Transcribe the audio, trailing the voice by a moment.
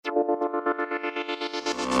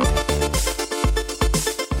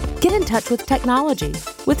Get in touch with technology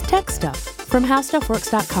with Tech Stuff from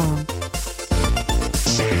HowStuffWorks.com.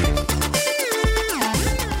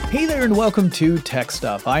 Hey there and welcome to Tech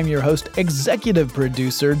Stuff. I'm your host, executive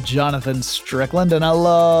producer Jonathan Strickland, and I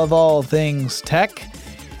love all things tech.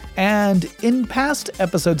 And in past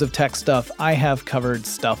episodes of Tech Stuff, I have covered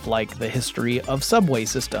stuff like the history of subway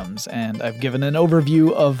systems, and I've given an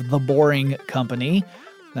overview of The Boring Company.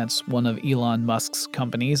 That's one of Elon Musk's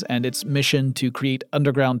companies, and its mission to create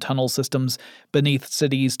underground tunnel systems beneath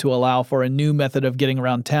cities to allow for a new method of getting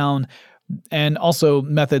around town, and also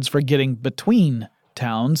methods for getting between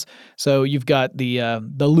towns. So you've got the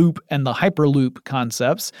loop and the hyperloop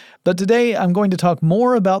concepts. But today I'm going to talk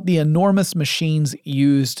more about the enormous machines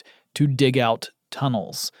used to dig out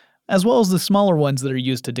tunnels, as well as the smaller ones that are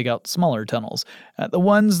used to dig out smaller tunnels. The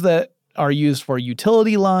ones that are used for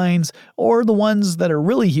utility lines, or the ones that are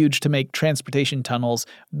really huge to make transportation tunnels,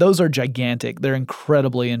 those are gigantic. They're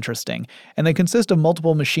incredibly interesting. And they consist of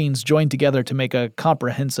multiple machines joined together to make a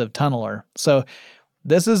comprehensive tunneler. So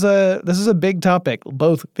This is a big topic,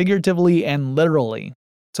 both figuratively and literally.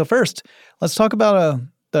 So first, let's talk about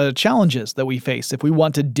the challenges that we face if we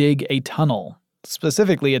want to dig a tunnel,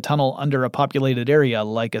 specifically a tunnel under a populated area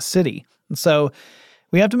like a city. So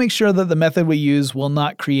we have to make sure that the method we use will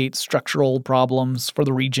not create structural problems for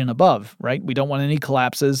the region above, right? We don't want any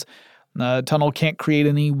collapses. The tunnel can't create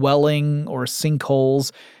any welling or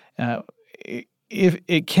sinkholes. If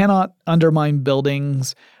it cannot undermine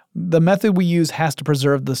buildings, the method we use has to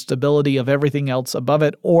preserve the stability of everything else above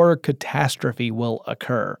it, or catastrophe will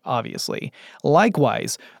occur, obviously.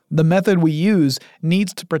 Likewise, the method we use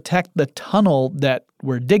needs to protect the tunnel that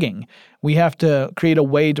we're digging. We have to create a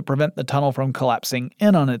way to prevent the tunnel from collapsing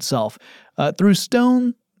in on itself. Through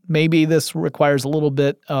stone, maybe this requires a little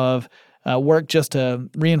bit of work just to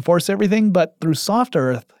reinforce everything, but through soft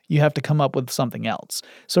earth, you have to come up with something else.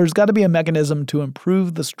 So there's got to be a mechanism to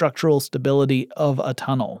improve the structural stability of a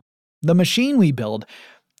tunnel. The machine we build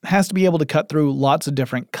has to be able to cut through lots of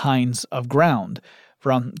different kinds of ground,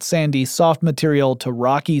 from sandy, soft material to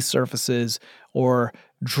rocky surfaces, or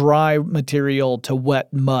dry material to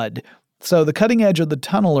wet mud. So the cutting edge of the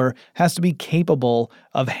tunneler has to be capable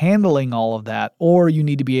of handling all of that, or you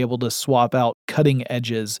need to be able to swap out cutting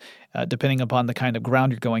edges depending upon the kind of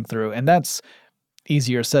ground you're going through. And that's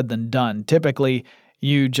easier said than done. Typically,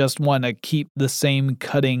 you just want to keep the same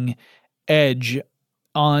cutting edge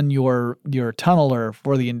on your tunneler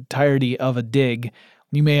for the entirety of a dig.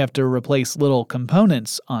 You may have to replace little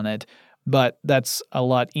components on it, but that's a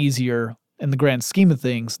lot easier in the grand scheme of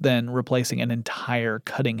things than replacing an entire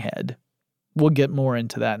cutting head. We'll get more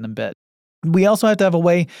into that in a bit. We also have to have a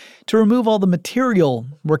way to remove all the material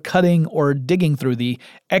we're cutting or digging through, the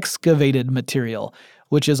excavated material,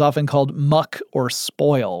 which is often called muck or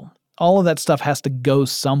spoil. All of that stuff has to go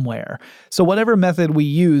somewhere. So whatever method we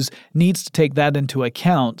use needs to take that into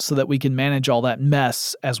account so that we can manage all that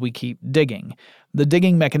mess as we keep digging. The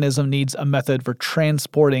digging mechanism needs a method for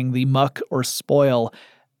transporting the muck or spoil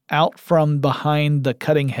out from behind the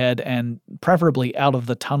cutting head and preferably out of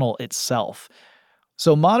the tunnel itself.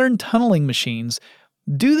 So modern tunneling machines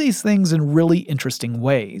do these things in really interesting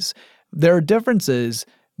ways. There are differences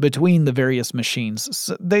between the various machines.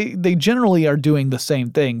 So they generally are doing the same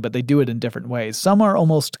thing, but they do it in different ways. Some are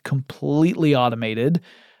almost completely automated.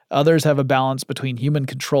 Others have a balance between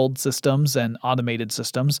human-controlled systems and automated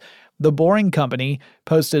systems. The Boring Company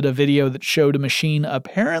posted a video that showed a machine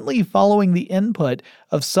apparently following the input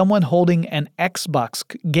of someone holding an Xbox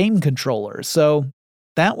game controller. So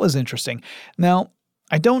that was interesting. Now,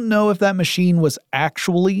 I don't know if that machine was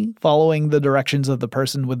actually following the directions of the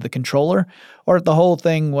person with the controller, or if the whole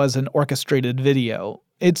thing was an orchestrated video.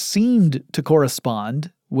 It seemed to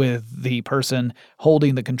correspond with the person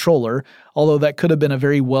holding the controller, although that could have been a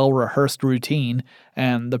very well-rehearsed routine,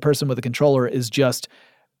 and the person with the controller is just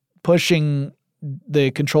pushing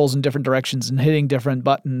the controls in different directions and hitting different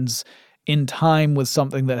buttons in time with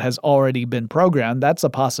something that has already been programmed. That's a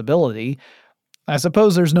possibility. I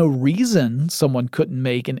suppose there's no reason someone couldn't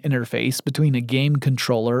make an interface between a game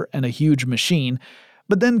controller and a huge machine,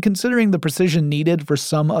 but then considering the precision needed for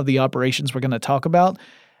some of the operations we're going to talk about,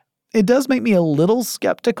 it does make me a little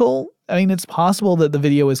skeptical. I mean, it's possible that the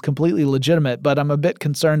video is completely legitimate, but I'm a bit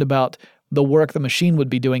concerned about the work the machine would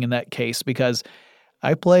be doing in that case, because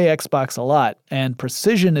I play Xbox a lot, and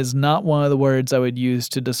precision is not one of the words I would use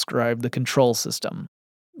to describe the control system.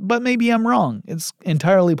 But maybe I'm wrong. It's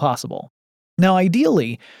entirely possible. Now,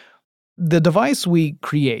 ideally, the device we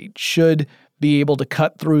create should be able to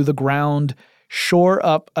cut through the ground, shore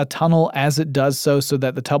up a tunnel as it does so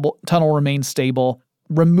that the tunnel remains stable,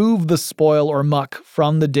 remove the spoil or muck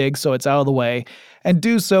from the dig so it's out of the way, and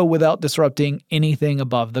do so without disrupting anything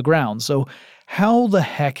above the ground. So how the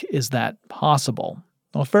heck is that possible?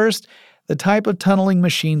 Well, first, the type of tunneling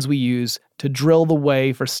machines we use to drill the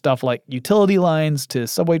way for stuff like utility lines to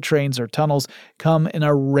subway trains or tunnels come in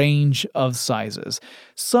a range of sizes.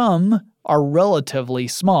 Some are relatively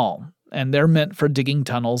small, and they're meant for digging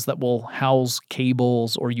tunnels that will house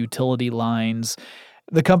cables or utility lines.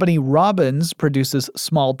 The company Robbins produces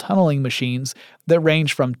small tunneling machines that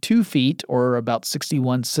range from 2 feet, or about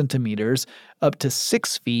 61 centimeters, up to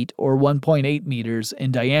 6 feet, or 1.8 meters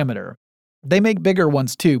in diameter. They make bigger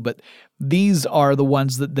ones too, but these are the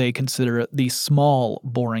ones that they consider the small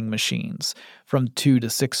boring machines, from 2 to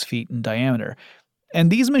 6 feet in diameter. And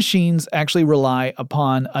these machines actually rely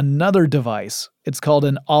upon another device. It's called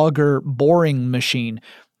an auger boring machine,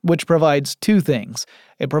 which provides two things.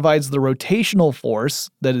 It provides the rotational force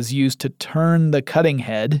that is used to turn the cutting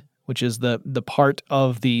head, which is the part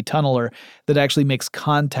of the tunneler that actually makes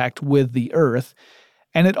contact with the earth.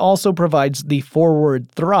 And it also provides the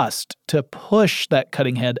forward thrust to push that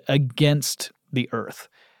cutting head against the earth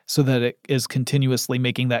so that it is continuously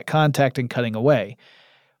making that contact and cutting away.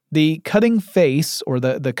 The cutting face, or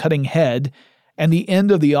the cutting head, and the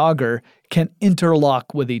end of the auger can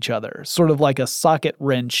interlock with each other, sort of like a socket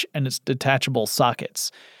wrench and its detachable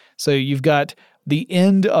sockets. So you've got the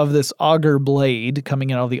end of this auger blade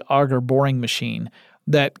coming out of the auger boring machine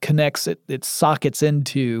that connects its sockets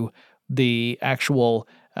into the actual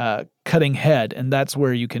cutting head, and that's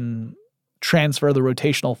where you can transfer the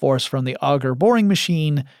rotational force from the auger boring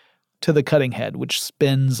machine to the cutting head, which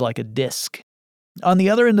spins like a disc. On the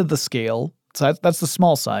other end of the scale, so that's the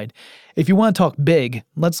small side. If you want to talk big,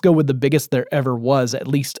 let's go with the biggest there ever was, at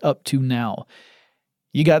least up to now.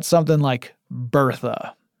 You got something like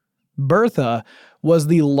Bertha. Bertha was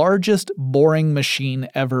the largest boring machine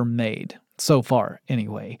ever made, so far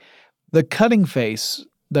anyway. The cutting face,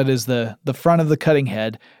 that is the front of the cutting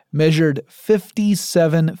head, measured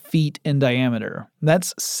 57 feet in diameter.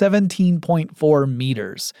 That's 17.4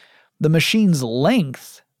 meters. The machine's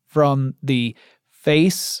length from the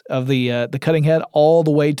face of the cutting head all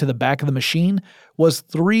the way to the back of the machine was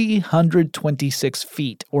 326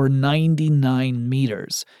 feet, or 99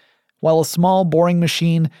 meters. While a small boring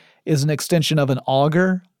machine is an extension of an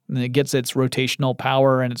auger, and it gets its rotational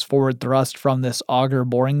power and its forward thrust from this auger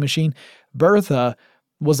boring machine, Bertha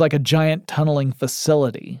was like a giant tunneling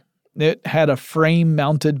facility. It had a frame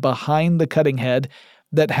mounted behind the cutting head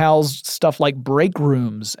that housed stuff like break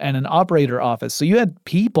rooms and an operator office. So you had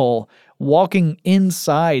people walking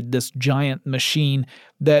inside this giant machine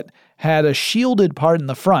that had a shielded part in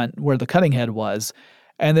the front where the cutting head was,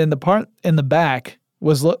 and then the part in the back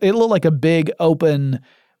it looked like a big open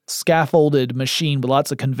scaffolded machine with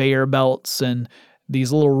lots of conveyor belts and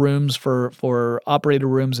these little rooms for operator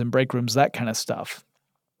rooms and break rooms, that kind of stuff.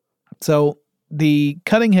 So the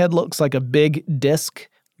cutting head looks like a big disc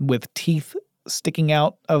with teeth sticking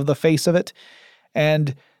out of the face of it.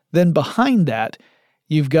 And then behind that,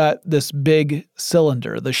 you've got this big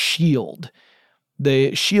cylinder, the shield.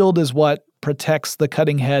 The shield is what protects the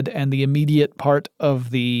cutting head and the immediate part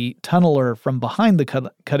of the tunneler from behind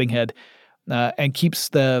the cutting head and keeps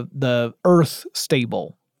the earth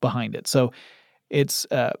stable behind it. So it's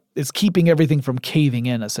keeping everything from caving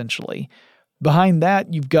in, essentially. Behind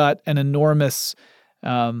that, you've got an enormous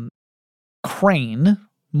crane.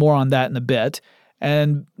 More on that in a bit.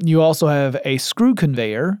 And you also have a screw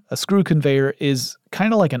conveyor. A screw conveyor is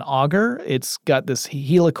kind of like an auger. It's got this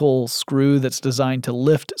helical screw that's designed to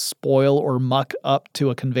lift spoil or muck up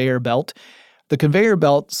to a conveyor belt. The conveyor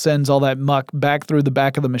belt sends all that muck back through the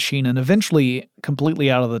back of the machine and eventually completely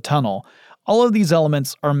out of the tunnel. All of these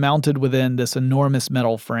elements are mounted within this enormous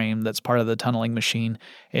metal frame that's part of the tunneling machine.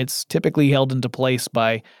 It's typically held into place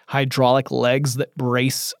by hydraulic legs that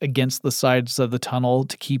brace against the sides of the tunnel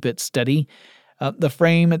to keep it steady. The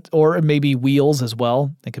frame, or maybe wheels as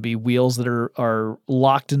well. It could be wheels that are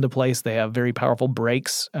locked into place. They have very powerful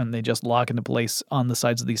brakes, and they just lock into place on the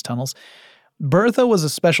sides of these tunnels. Bertha was a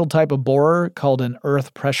special type of borer called an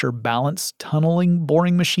earth pressure balance tunneling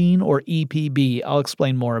boring machine, or EPB. I'll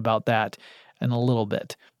explain more about that in a little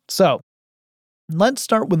bit. So let's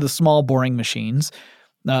start with the small boring machines.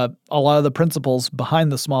 A lot of the principles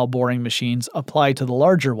behind the small boring machines apply to the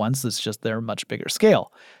larger ones. It's just they're much bigger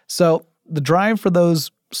scale. So the drive for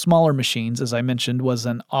those smaller machines, as I mentioned, was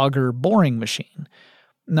an auger boring machine.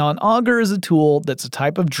 Now, an auger is a tool that's a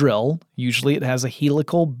type of drill. Usually it has a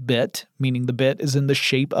helical bit, meaning the bit is in the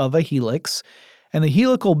shape of a helix. And the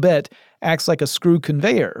helical bit acts like a screw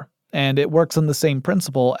conveyor. and it works on the same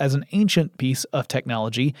principle as an ancient piece of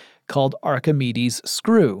technology called Archimedes'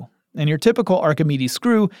 screw. And your typical Archimedes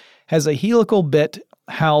screw has a helical bit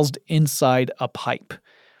housed inside a pipe,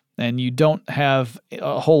 and you don't have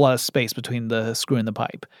a whole lot of space between the screw and the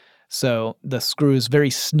pipe. So the screw is very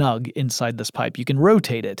snug inside this pipe. You can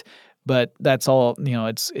rotate it, but that's all,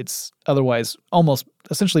 it's otherwise almost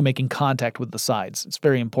essentially making contact with the sides. It's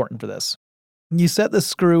very important for this. You set the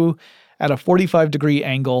screw at a 45-degree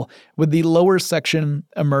angle with the lower section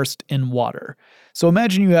immersed in water. So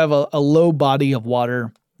imagine you have a low body of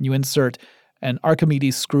water. You insert an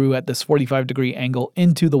Archimedes screw at this 45-degree angle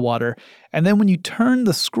into the water, and then when you turn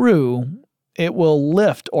the screw, it will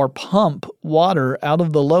lift or pump water out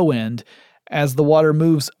of the low end as the water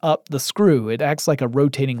moves up the screw. It acts like a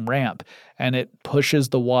rotating ramp, and it pushes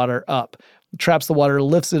the water up, traps the water,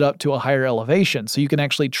 lifts it up to a higher elevation. So you can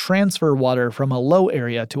actually transfer water from a low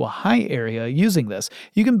area to a high area using this.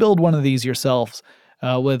 You can build one of these yourselves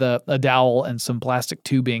with a dowel and some plastic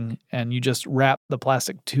tubing, and you just wrap the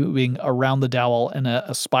plastic tubing around the dowel in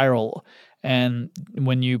a spiral. And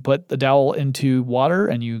when you put the dowel into water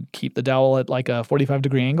and you keep the dowel at like a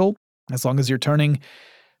 45-degree angle, as long as you're turning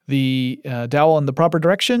the dowel in the proper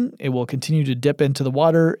direction, it will continue to dip into the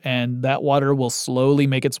water, and that water will slowly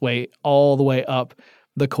make its way all the way up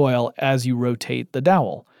the coil as you rotate the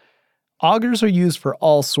dowel. Augers are used for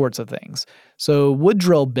all sorts of things. So wood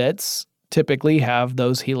drill bits typically have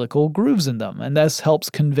those helical grooves in them, and this helps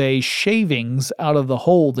convey shavings out of the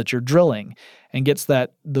hole that you're drilling and gets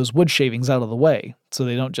those wood shavings out of the way so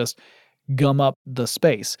they don't just gum up the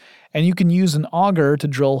space. And you can use an auger to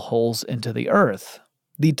drill holes into the earth.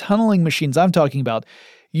 The tunneling machines I'm talking about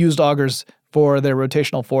used augers for their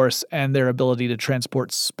rotational force and their ability to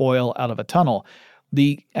transport spoil out of a tunnel.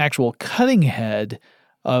 The actual cutting head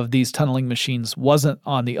of these tunneling machines wasn't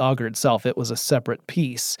on the auger itself. It was a separate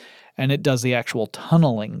piece, and it does the actual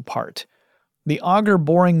tunneling part. The auger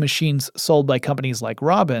boring machines sold by companies like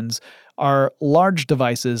Robbins are large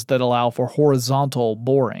devices that allow for horizontal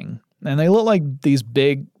boring, and they look like these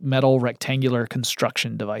big metal rectangular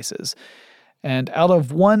construction devices. And out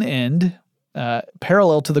of one end,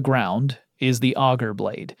 parallel to the ground, is the auger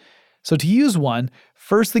blade. So to use one,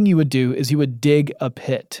 first thing you would do is you would dig a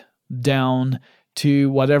pit down to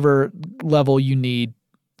whatever level you need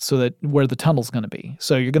so that where the tunnel's going to be.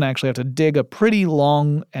 So you're going to actually have to dig a pretty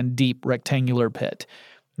long and deep rectangular pit.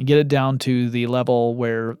 You get it down to the level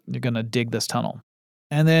where you're going to dig this tunnel.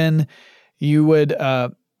 And then you would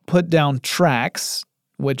put down tracks,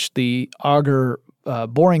 which the auger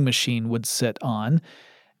boring machine would sit on,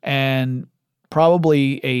 and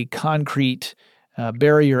probably a concrete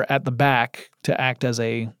barrier at the back to act as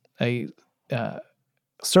a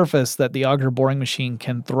surface that the auger boring machine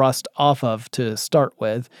can thrust off of to start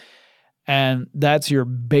with. And that's your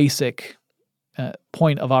basic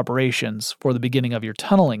point of operations for the beginning of your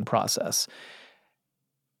tunneling process.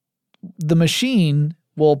 The machine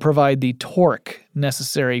will provide the torque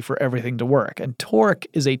necessary for everything to work. And torque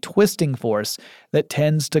is a twisting force that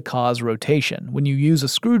tends to cause rotation. When you use a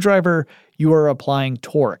screwdriver, you are applying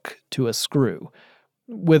torque to a screw.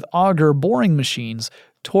 With auger boring machines,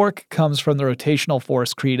 torque comes from the rotational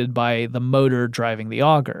force created by the motor driving the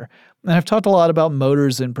auger. And I've talked a lot about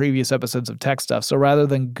motors in previous episodes of Tech Stuff, so rather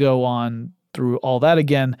than go on through all that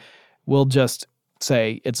again, we'll just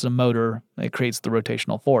say it's a motor that creates the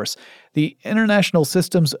rotational force. The International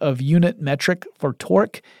Systems of Unit metric for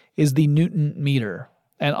torque is the Newton meter.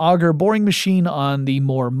 An auger boring machine on the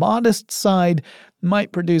more modest side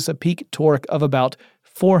might produce a peak torque of about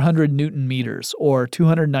 400 Newton meters, or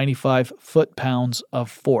 295 foot-pounds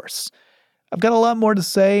of force. I've got a lot more to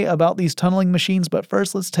say about these tunneling machines, but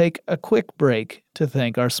first let's take a quick break to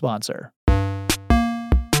thank our sponsor.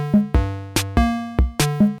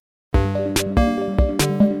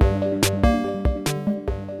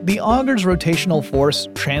 The auger's rotational force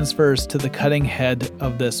transfers to the cutting head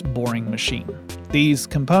of this boring machine. These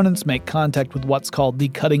components make contact with what's called the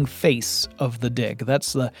cutting face of the dig.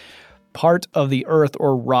 That's the part of the earth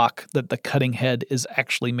or rock that the cutting head is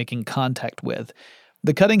actually making contact with.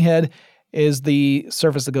 The cutting head is the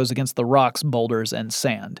surface that goes against the rocks, boulders, and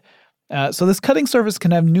sand. So this cutting surface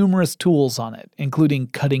can have numerous tools on it, including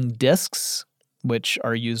cutting discs, which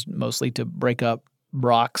are used mostly to break up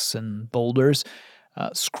rocks and boulders,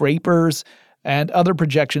 scrapers, and other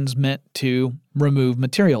projections meant to remove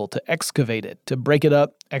material, to excavate it, to break it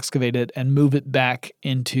up, excavate it, and move it back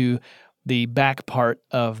into the back part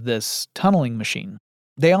of this tunneling machine.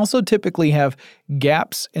 They also typically have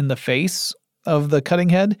gaps in the face of the cutting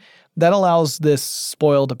head that allows this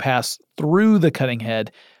spoil to pass through the cutting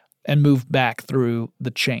head and move back through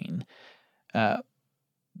the chain.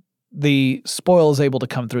 the spoil is able to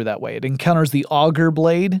come through that way. It encounters the auger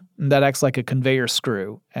blade, and that acts like a conveyor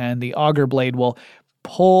screw, and the auger blade will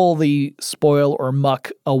pull the spoil or muck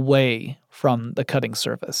away from the cutting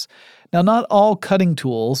surface. Now, not all cutting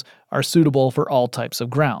tools are suitable for all types of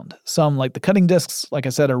ground. Some, like the cutting discs, like I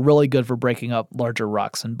said, are really good for breaking up larger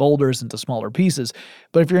rocks and boulders into smaller pieces.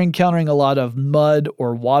 But if you're encountering a lot of mud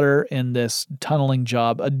or water in this tunneling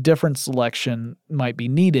job, a different selection might be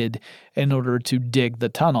needed in order to dig the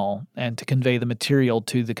tunnel and to convey the material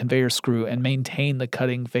to the conveyor screw and maintain the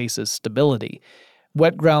cutting face's stability.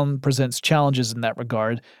 Wet ground presents challenges in that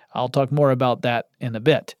regard. I'll talk more about that in a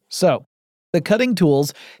bit. So, the cutting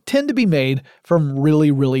tools tend to be made from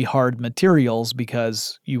really, really hard materials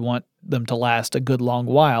because you want them to last a good long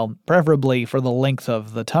while, preferably for the length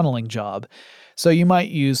of the tunneling job. So you might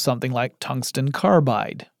use something like tungsten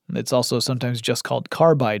carbide. It's also sometimes just called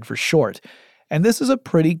carbide for short. And this is a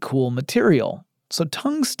pretty cool material. So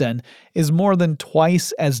tungsten is more than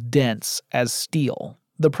twice as dense as steel.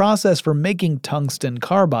 The process for making tungsten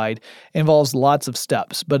carbide involves lots of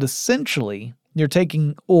steps, but essentially, you're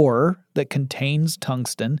taking ore that contains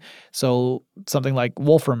tungsten, so something like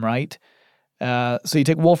wolframite. So you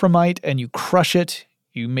take wolframite and you crush it.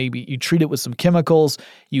 You treat it with some chemicals,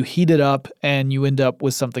 you heat it up, and you end up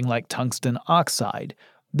with something like tungsten oxide.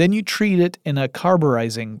 Then you treat it in a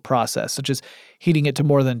carburizing process, such as heating it to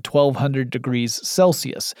more than 1200 degrees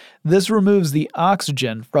Celsius. This removes the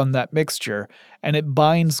oxygen from that mixture, and it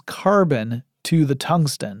binds carbon to the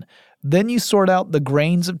tungsten. Then you sort out the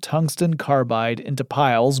grains of tungsten carbide into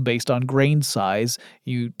piles based on grain size.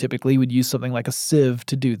 You typically would use something like a sieve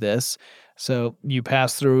to do this. So you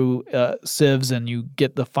pass through sieves and you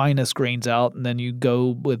get the finest grains out, and then you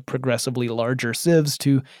go with progressively larger sieves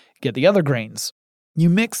to get the other grains. You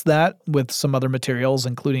mix that with some other materials,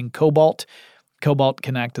 including cobalt. Cobalt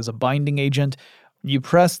can act as a binding agent. You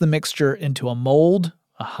press the mixture into a mold,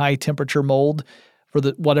 a high-temperature mold, for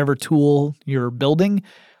whatever tool you're building.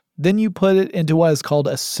 Then you put it into what is called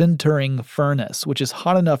a sintering furnace, which is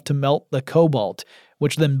hot enough to melt the cobalt,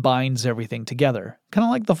 which then binds everything together, kind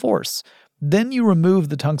of like the Force. Then you remove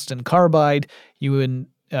the tungsten carbide, you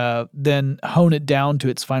then hone it down to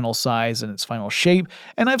its final size and its final shape,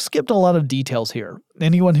 and I've skipped a lot of details here.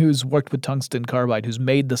 Anyone who's worked with tungsten carbide, who's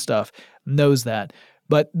made the stuff, knows that.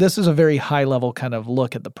 But this is a very high-level kind of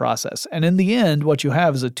look at the process. And in the end, what you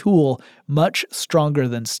have is a tool much stronger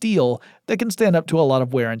than steel that can stand up to a lot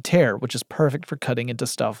of wear and tear, which is perfect for cutting into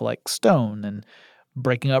stuff like stone and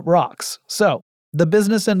breaking up rocks. So, the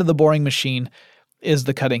business end of the boring machine is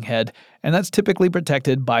the cutting head, and that's typically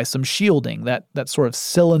protected by some shielding, that sort of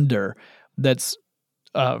cylinder that's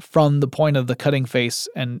from the point of the cutting face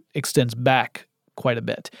and extends back quite a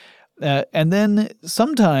bit. And then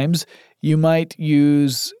sometimes you might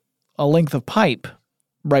use a length of pipe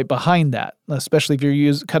right behind that, especially if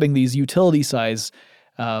you're cutting these utility size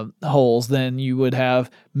holes. Then you would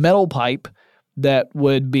have metal pipe that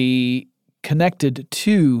would be connected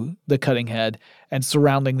to the cutting head and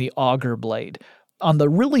surrounding the auger blade. On the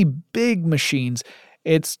really big machines,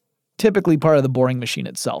 it's typically part of the boring machine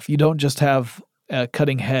itself. You don't just have a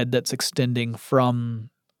cutting head that's extending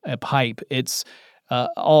from a pipe. It's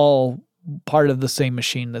all part of the same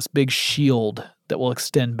machine, this big shield that will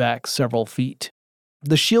extend back several feet.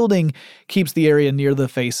 The shielding keeps the area near the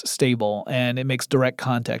face stable, and it makes direct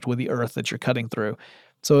contact with the earth that you're cutting through.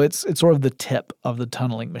 So it's sort of the tip of the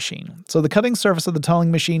tunneling machine. So the cutting surface of the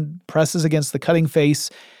tunneling machine presses against the cutting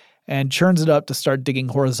face and churns it up to start digging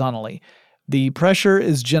horizontally. The pressure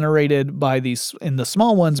is generated in the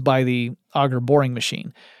small ones by the auger boring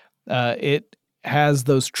machine. It has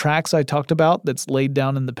those tracks I talked about that's laid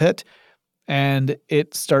down in the pit, and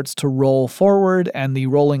it starts to roll forward, and the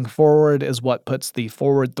rolling forward is what puts the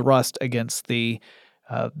forward thrust against the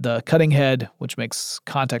cutting head, which makes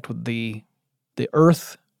contact with the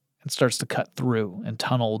earth and starts to cut through and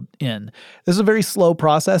tunnel in. This is a very slow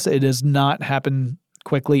process. It does not happen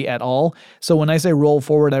quickly at all. So when I say roll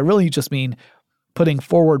forward, I really just mean putting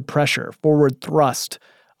forward pressure, forward thrust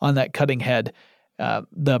on that cutting head.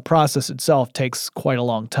 The process itself takes quite a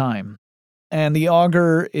long time. And the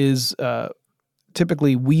auger is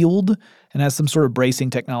typically wheeled and has some sort of bracing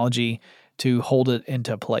technology to hold it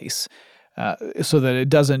into place so that it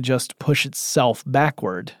doesn't just push itself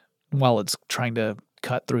backward while it's trying to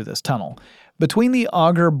cut through this tunnel. Between the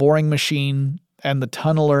auger boring machine and the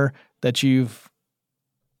tunneler that you're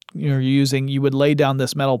using, you would lay down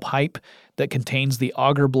this metal pipe that contains the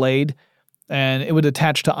auger blade, and it would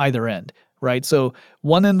attach to either end, right? So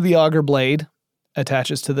one end of the auger blade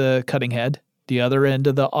attaches to the cutting head, the other end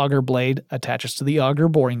of the auger blade attaches to the auger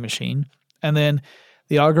boring machine, and then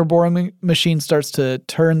The auger boring machine starts to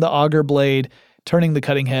turn the auger blade, turning the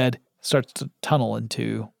cutting head, starts to tunnel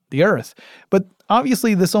into the earth. But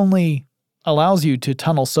obviously this only allows you to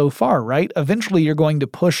tunnel so far, right? Eventually you're going to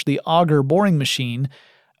push the auger boring machine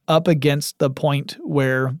up against the point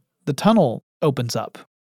where the tunnel opens up.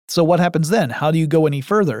 So what happens then? How do you go any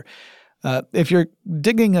further? If you're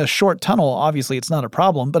digging a short tunnel, obviously it's not a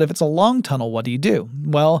problem, but if it's a long tunnel, what do you do?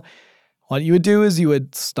 Well, what you would do is you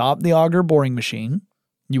would stop the auger boring machine.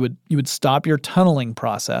 You would stop your tunneling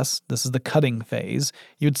process. This is the cutting phase.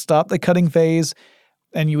 You would stop the cutting phase,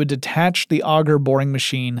 and you would detach the auger boring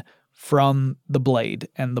machine from the blade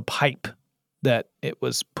and the pipe that it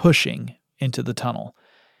was pushing into the tunnel.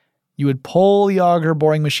 You would pull the auger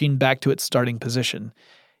boring machine back to its starting position.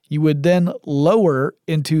 You would then lower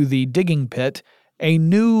into the digging pit a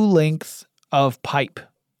new length of pipe,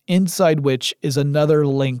 inside which is another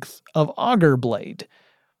length of auger blade.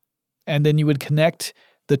 And then you would connect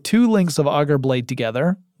the two lengths of auger blade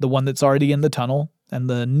together, the one that's already in the tunnel and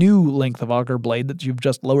the new length of auger blade that you've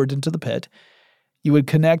just lowered into the pit. You would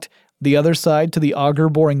connect the other side to the auger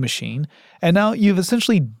boring machine, and now you've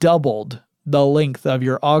essentially doubled the length of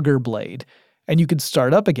your auger blade, and you could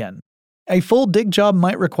start up again. A full dig job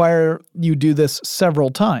might require you do this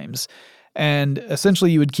several times, and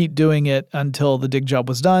essentially you would keep doing it until the dig job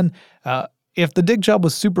was done. If the dig job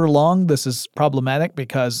was super long, this is problematic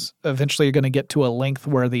because eventually you're going to get to a length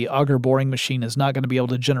where the auger boring machine is not going to be able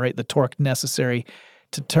to generate the torque necessary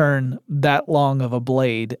to turn that long of a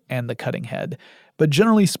blade and the cutting head. But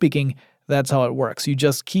generally speaking, that's how it works. You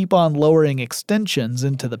just keep on lowering extensions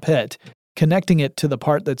into the pit, connecting it to the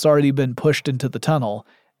part that's already been pushed into the tunnel,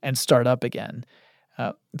 and start up again.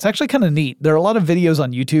 It's actually kind of neat. There are a lot of videos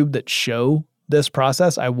on YouTube that show this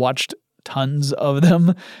process. I watched tons of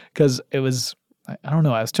them because it was, I don't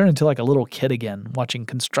know, I was turned into like a little kid again watching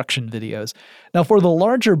construction videos. Now for the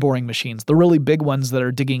larger boring machines, the really big ones that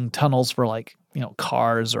are digging tunnels for like,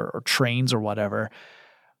 cars or trains or whatever,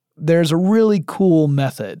 there's a really cool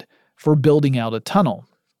method for building out a tunnel.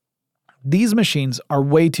 These machines are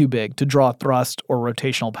way too big to draw thrust or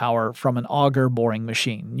rotational power from an auger boring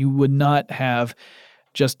machine. You would not have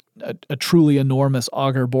just a truly enormous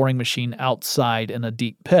auger boring machine outside in a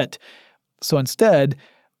deep pit. So instead,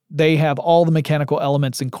 they have all the mechanical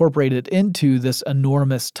elements incorporated into this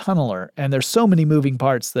enormous tunneler, and there's so many moving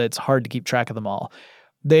parts that it's hard to keep track of them all.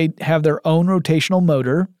 They have their own rotational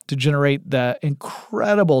motor to generate the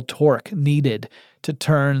incredible torque needed to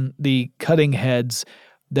turn the cutting heads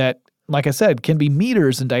that, like I said, can be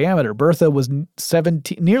meters in diameter. Bertha was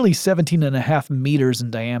nearly 17 and a half meters in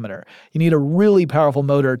diameter. You need a really powerful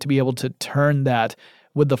motor to be able to turn that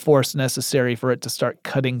with the force necessary for it to start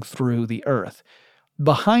cutting through the earth.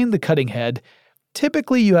 Behind the cutting head,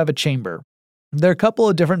 typically you have a chamber. There are a couple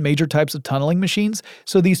of different major types of tunneling machines,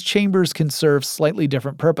 so these chambers can serve slightly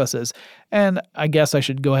different purposes. And I guess I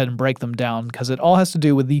should go ahead and break them down because it all has to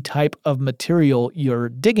do with the type of material you're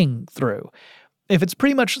digging through. If it's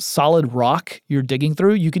pretty much solid rock you're digging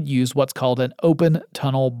through, you could use what's called an open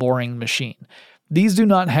tunnel boring machine. These do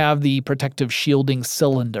not have the protective shielding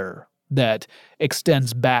cylinder that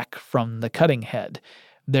extends back from the cutting head.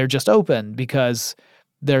 They're just open because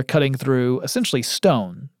they're cutting through essentially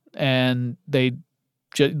stone, and the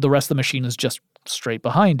rest of the machine is just straight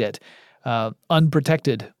behind it,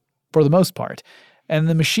 unprotected for the most part. And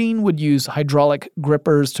the machine would use hydraulic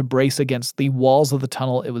grippers to brace against the walls of the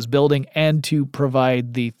tunnel it was building and to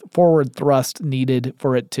provide the forward thrust needed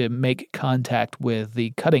for it to make contact with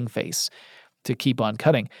the cutting face to keep on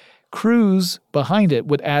cutting. Crews behind it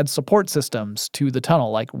would add support systems to the tunnel,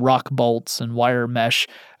 like rock bolts and wire mesh,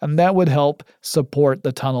 and that would help support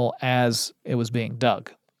the tunnel as it was being dug.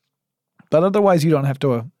 But otherwise, you don't have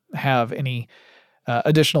to have any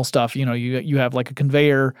additional stuff. You have like a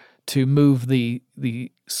conveyor to move the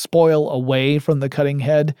spoil away from the cutting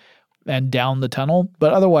head and down the tunnel,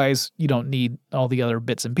 but otherwise, you don't need all the other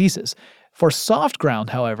bits and pieces. For soft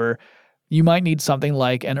ground, however, you might need something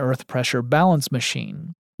like an earth pressure balance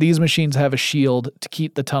machine. These machines have a shield to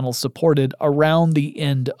keep the tunnel supported around the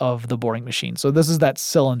end of the boring machine. So this is that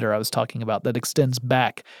cylinder I was talking about that extends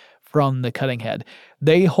back from the cutting head.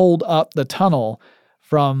 They hold up the tunnel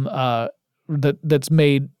from that's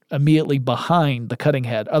made immediately behind the cutting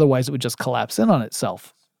head. Otherwise, it would just collapse in on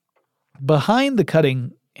itself. Behind the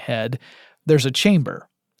cutting head, there's a chamber,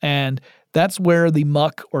 and that's where the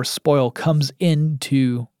muck or spoil comes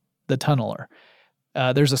into the tunneler.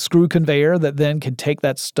 There's a screw conveyor that then can take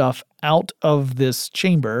that stuff out of this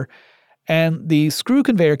chamber, and the screw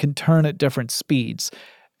conveyor can turn at different speeds.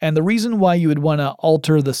 And the reason why you would want to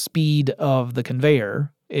alter the speed of the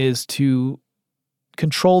conveyor is to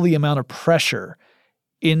control the amount of pressure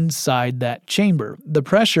inside that chamber. The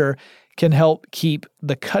pressure can help keep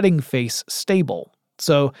the cutting face stable.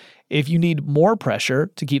 So if you need more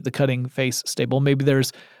pressure to keep the cutting face stable, maybe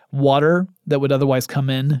there's water that would otherwise come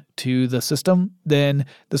in to the system, then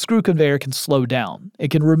the screw conveyor can slow down.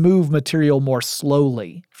 It can remove material more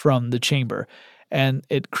slowly from the chamber, and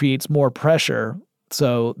it creates more pressure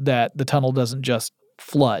so that the tunnel doesn't just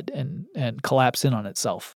flood and collapse in on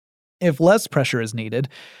itself. If less pressure is needed,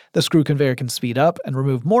 the screw conveyor can speed up and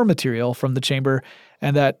remove more material from the chamber,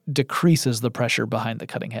 and that decreases the pressure behind the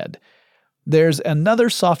cutting head. There's another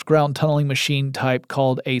soft ground tunneling machine type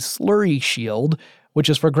called a slurry shield, which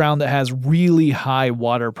is for ground that has really high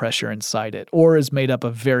water pressure inside it, or is made up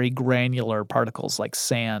of very granular particles like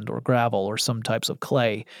sand or gravel or some types of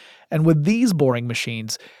clay. And with these boring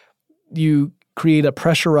machines, you create a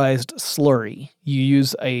pressurized slurry. You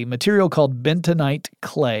use a material called bentonite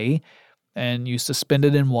clay, and you suspend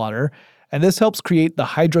it in water. And this helps create the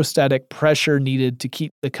hydrostatic pressure needed to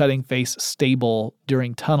keep the cutting face stable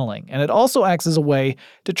during tunneling. And it also acts as a way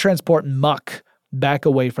to transport muck back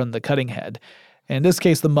away from the cutting head. In this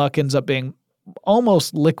case, the muck ends up being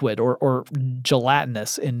almost liquid or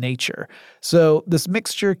gelatinous in nature. So this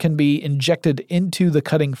mixture can be injected into the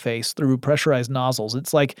cutting face through pressurized nozzles.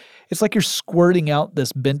 It's like you're squirting out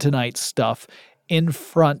this bentonite stuff in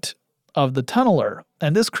front of the tunneler.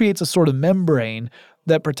 And this creates a sort of membrane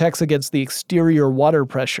that protects against the exterior water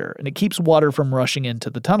pressure, and it keeps water from rushing into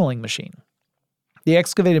the tunneling machine. The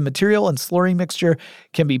excavated material and slurry mixture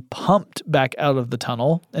can be pumped back out of the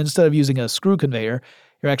tunnel. Instead of using a screw conveyor,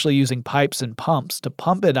 you're actually using pipes and pumps to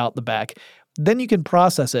pump it out the back. Then you can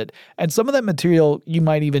process it, and some of that material you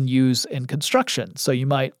might even use in construction. So you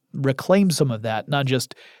might reclaim some of that, not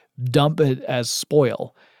just dump it as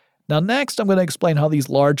spoil. Now next, I'm going to explain how these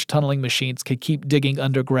large tunneling machines can keep digging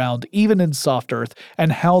underground, even in soft earth,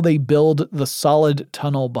 and how they build the solid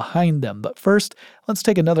tunnel behind them. But first, let's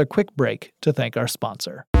take another quick break to thank our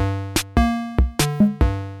sponsor.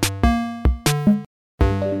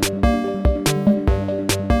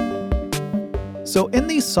 So in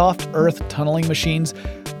these soft earth tunneling machines,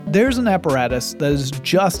 there's an apparatus that is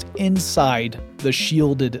just inside the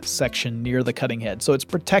shielded section near the cutting head. So it's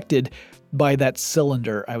protected by that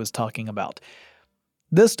cylinder I was talking about.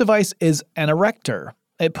 This device is an erector.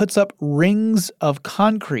 It puts up rings of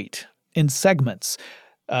concrete in segments.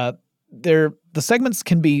 The segments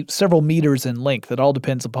can be several meters in length. It all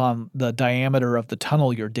depends upon the diameter of the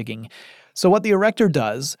tunnel you're digging. So what the erector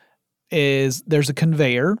does is there's a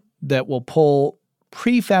conveyor that will pull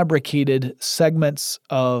prefabricated segments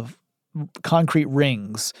of concrete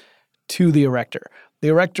rings to the erector. The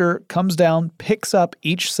erector comes down, picks up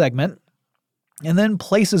each segment, and then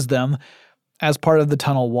places them as part of the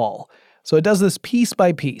tunnel wall. So it does this piece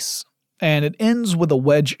by piece, and it ends with a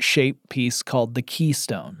wedge-shaped piece called the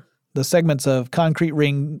keystone. The segments of concrete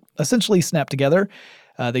ring essentially snap together.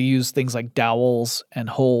 They use things like dowels and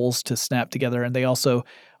holes to snap together, and they also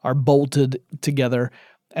are bolted together.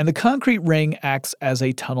 And the concrete ring acts as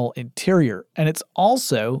a tunnel interior, and it's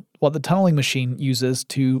also what the tunneling machine uses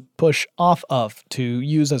to push off of, to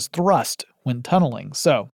use as thrust when tunneling.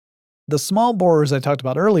 So the small borers I talked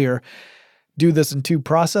about earlier do this in two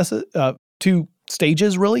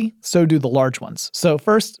stages, really. So do the large ones. So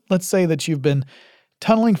first, let's say that you've been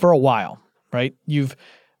tunneling for a while, right? You've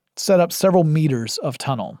set up several meters of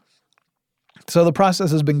tunnel. So the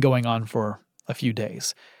process has been going on for a few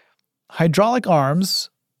days. Hydraulic arms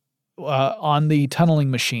on the tunneling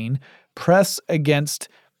machine press against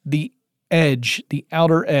the edge, the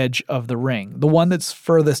outer edge of the ring, the one that's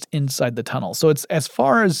furthest inside the tunnel. So it's as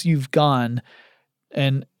far as you've gone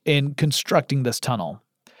in constructing this tunnel.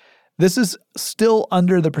 This is still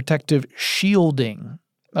under the protective shielding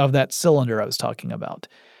of that cylinder I was talking about.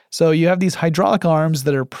 So you have these hydraulic arms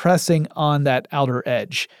that are pressing on that outer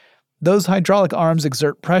edge. Those hydraulic arms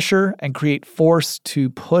exert pressure and create force to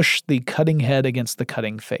push the cutting head against the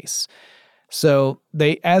cutting face. So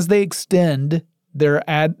as they extend,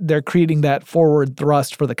 they're creating that forward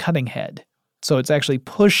thrust for the cutting head. So it's actually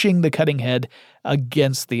pushing the cutting head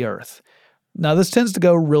against the earth. Now this tends to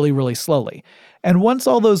go really, really slowly. And once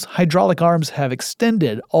all those hydraulic arms have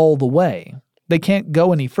extended all the way, they can't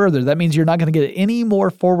go any further. That means you're not going to get any more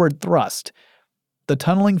forward thrust. The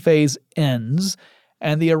tunneling phase ends,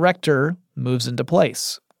 and the erector moves into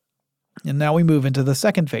place. And now we move into the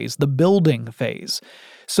second phase, the building phase.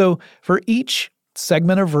 So for each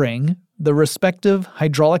segment of ring, the respective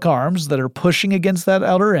hydraulic arms that are pushing against that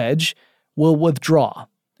outer edge will withdraw.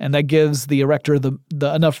 And that gives the erector the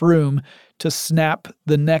enough room to snap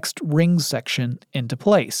the next ring section into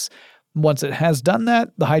place. Once it has done that,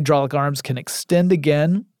 the hydraulic arms can extend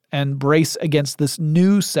again and brace against this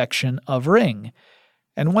new section of ring.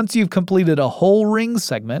 And once you've completed a whole ring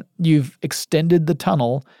segment, you've extended the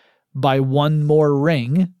tunnel by one more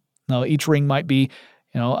ring. Now, each ring might be,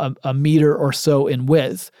 a meter or so in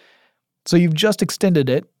width. So you've just extended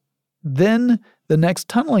it. Then the next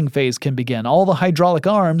tunneling phase can begin. All the hydraulic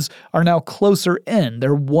arms are now closer in.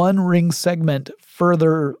 They're one ring segment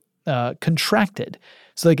further contracted.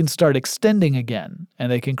 So they can start extending again,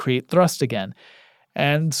 and they can create thrust again.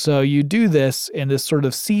 And so you do this in this sort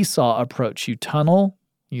of seesaw approach. You tunnel,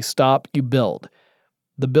 you stop, you build.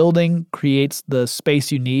 The building creates the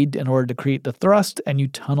space you need in order to create the thrust, and you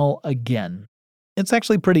tunnel again. It's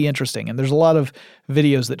actually pretty interesting, and there's a lot of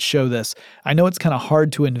videos that show this. I know it's kind of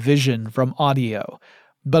hard to envision from audio,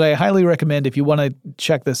 but I highly recommend if you want to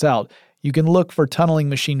check this out, you can look for tunneling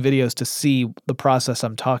machine videos to see the process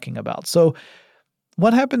I'm talking about. So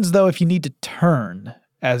what happens, though, if you need to turn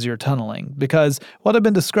as you're tunneling? Because what I've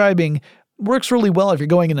been describing works really well if you're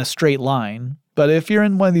going in a straight line, but if you're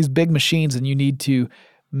in one of these big machines and you need to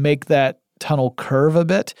make that tunnel curve a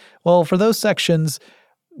bit, well, for those sections,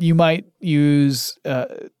 you might use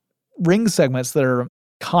ring segments that are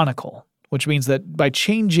conical, which means that by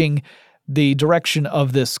changing the direction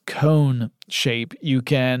of this cone shape, you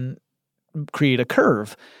can create a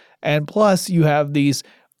curve. And plus, you have these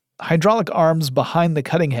hydraulic arms behind the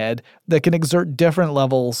cutting head that can exert different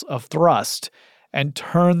levels of thrust and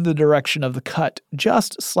turn the direction of the cut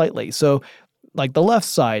just slightly. So, like the left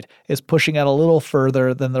side is pushing out a little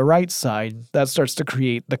further than the right side. That starts to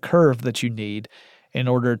create the curve that you need in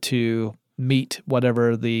order to meet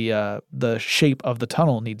whatever the shape of the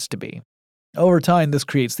tunnel needs to be. Over time, this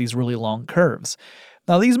creates these really long curves.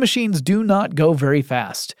 Now, these machines do not go very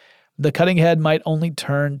fast. The cutting head might only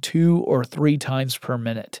turn 2 or 3 times per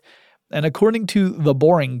minute. And according to The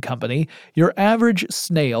Boring Company, your average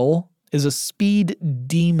snail is a speed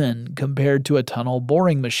demon compared to a tunnel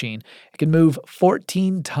boring machine. It can move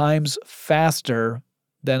 14 times faster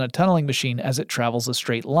than a tunneling machine as it travels a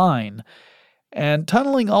straight line. And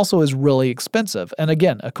tunneling also is really expensive. And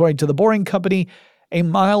again, according to The Boring Company, a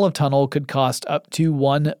mile of tunnel could cost up to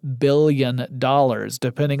 $1 billion,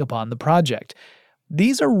 depending upon the project.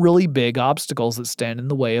 These are really big obstacles that stand in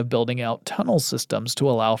the way of building out tunnel systems to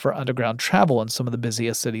allow for underground travel in some of the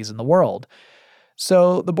busiest cities in the world.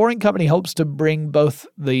 So The Boring Company hopes to bring both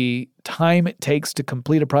the time it takes to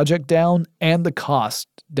complete a project down and the cost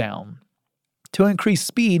down. To increase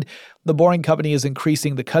speed, The Boring Company is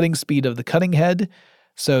increasing the cutting speed of the cutting head,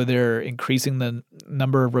 so they're increasing the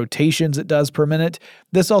number of rotations it does per minute.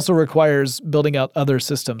 This also requires building out other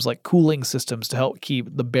systems like cooling systems to help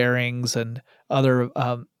keep the bearings and other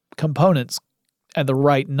components at the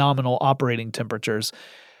right nominal operating temperatures.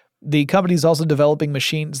 The company is also developing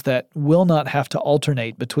machines that will not have to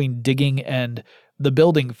alternate between digging and the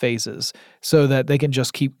building phases so that they can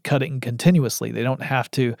just keep cutting continuously. They don't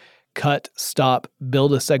have to cut, stop,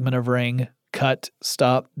 build a segment of ring, cut,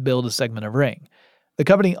 stop, build a segment of ring. The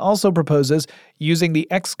company also proposes using the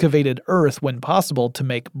excavated earth when possible to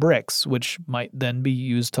make bricks, which might then be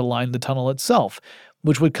used to line the tunnel itself,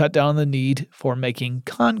 which would cut down the need for making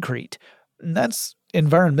concrete. And that's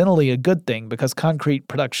environmentally a good thing because concrete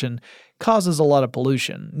production causes a lot of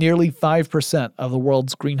pollution. Nearly 5% of the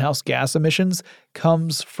world's greenhouse gas emissions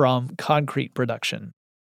comes from concrete production.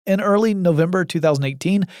 In early November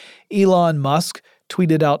 2018, Elon Musk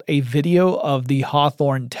tweeted out a video of the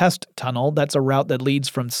Hawthorne Test Tunnel. That's a route that leads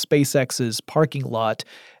from SpaceX's parking lot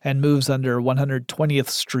and moves under 120th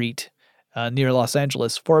Street near Los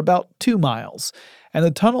Angeles for about 2 miles. And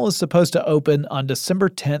the tunnel is supposed to open on December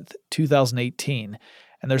 10th, 2018.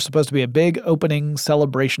 And there's supposed to be a big opening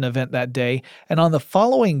celebration event that day. And on the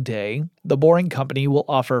following day, The Boring Company will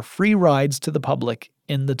offer free rides to the public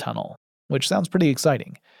in the tunnel, which sounds pretty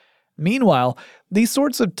exciting. Meanwhile, these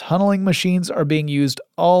sorts of tunneling machines are being used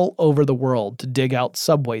all over the world to dig out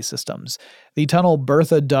subway systems. The tunnel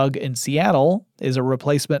Bertha dug in Seattle is a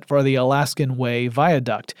replacement for the Alaskan Way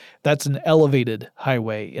Viaduct. That's an elevated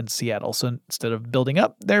highway in Seattle, so instead of building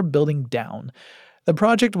up, they're building down. The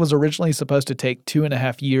project was originally supposed to take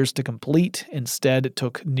 2.5 years to complete. Instead, it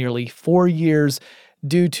took nearly 4 years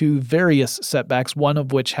due to various setbacks, one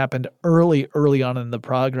of which happened early on in the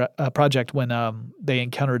project when they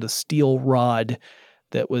encountered a steel rod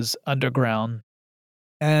that was underground.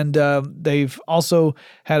 And they've also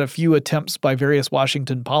had a few attempts by various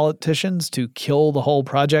Washington politicians to kill the whole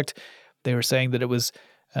project. They were saying that it was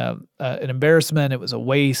an embarrassment, it was a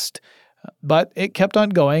waste, but it kept on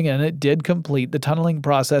going and it did complete. The tunneling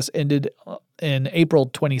process ended in April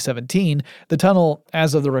 2017. The tunnel,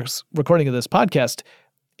 as of the recording of this podcast,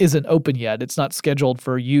 isn't open yet. It's not scheduled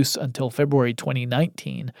for use until February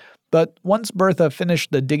 2019. But once Bertha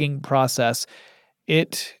finished the digging process,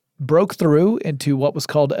 it broke through into what was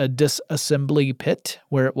called a disassembly pit,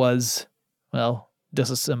 where it was,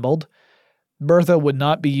 disassembled. Bertha would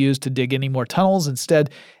not be used to dig any more tunnels.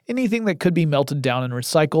 Instead, anything that could be melted down and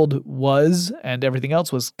recycled was, and everything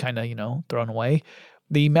else was kind of, thrown away.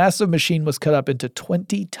 The massive machine was cut up into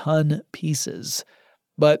 20-ton pieces.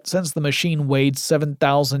 But since the machine weighed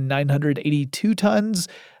 7,982 tons,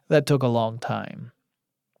 that took a long time.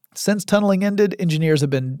 Since tunneling ended, engineers have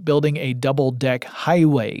been building a double-deck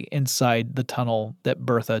highway inside the tunnel that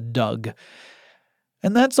Bertha dug.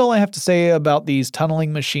 And that's all I have to say about these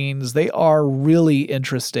tunneling machines. They are really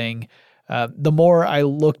interesting. The more I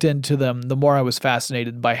looked into them, the more I was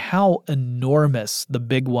fascinated by how enormous the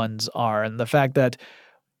big ones are, and the fact that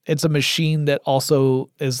it's a machine that also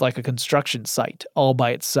is like a construction site all by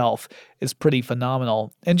itself is pretty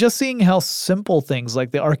phenomenal. And just seeing how simple things like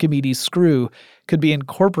the Archimedes screw could be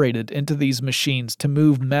incorporated into these machines to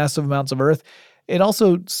move massive amounts of earth, it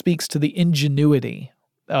also speaks to the ingenuity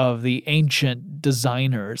of the ancient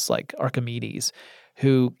designers like Archimedes,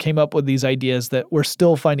 who came up with these ideas that we're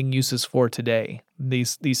still finding uses for today.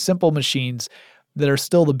 These simple machines that are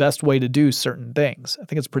still the best way to do certain things. I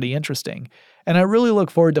think it's pretty interesting. And I really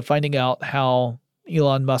look forward to finding out how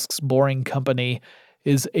Elon Musk's Boring Company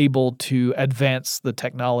is able to advance the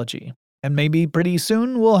technology. And maybe pretty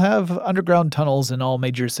soon we'll have underground tunnels in all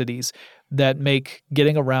major cities that make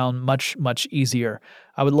getting around much, much easier.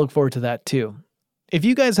 I would look forward to that too. If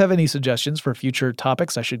you guys have any suggestions for future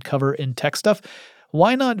topics I should cover in Tech Stuff,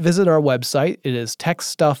 why not visit our website? It is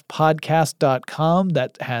techstuffpodcast.com.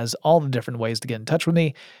 That has all the different ways to get in touch with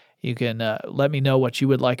me. You can let me know what you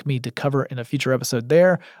would like me to cover in a future episode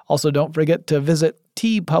there. Also, don't forget to visit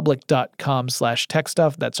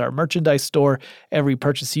tpublic.com/techstuff. That's our merchandise store. Every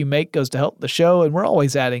purchase you make goes to help the show, and we're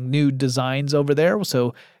always adding new designs over there,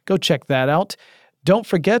 so go check that out. Don't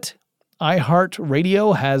forget,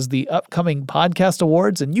 iHeartRadio has the upcoming podcast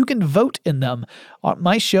awards, and you can vote in them.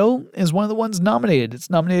 My show is one of the ones nominated.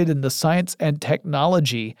 It's nominated in the science and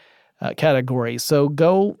technology category. So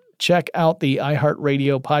go check out the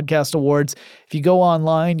iHeartRadio Podcast Awards. If you go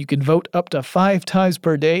online, you can vote up to 5 times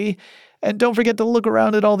per day. And don't forget to look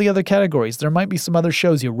around at all the other categories. There might be some other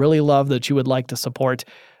shows you really love that you would like to support.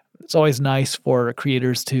 It's always nice for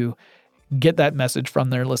creators to get that message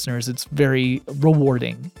from their listeners. It's very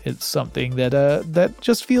rewarding. It's something that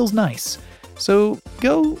just feels nice. So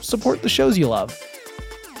go support the shows you love.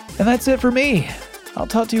 And that's it for me. I'll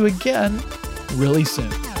talk to you again really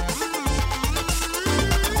soon.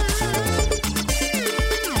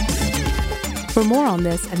 For more on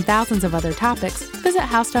this and thousands of other topics, visit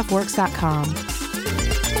howstuffworks.com.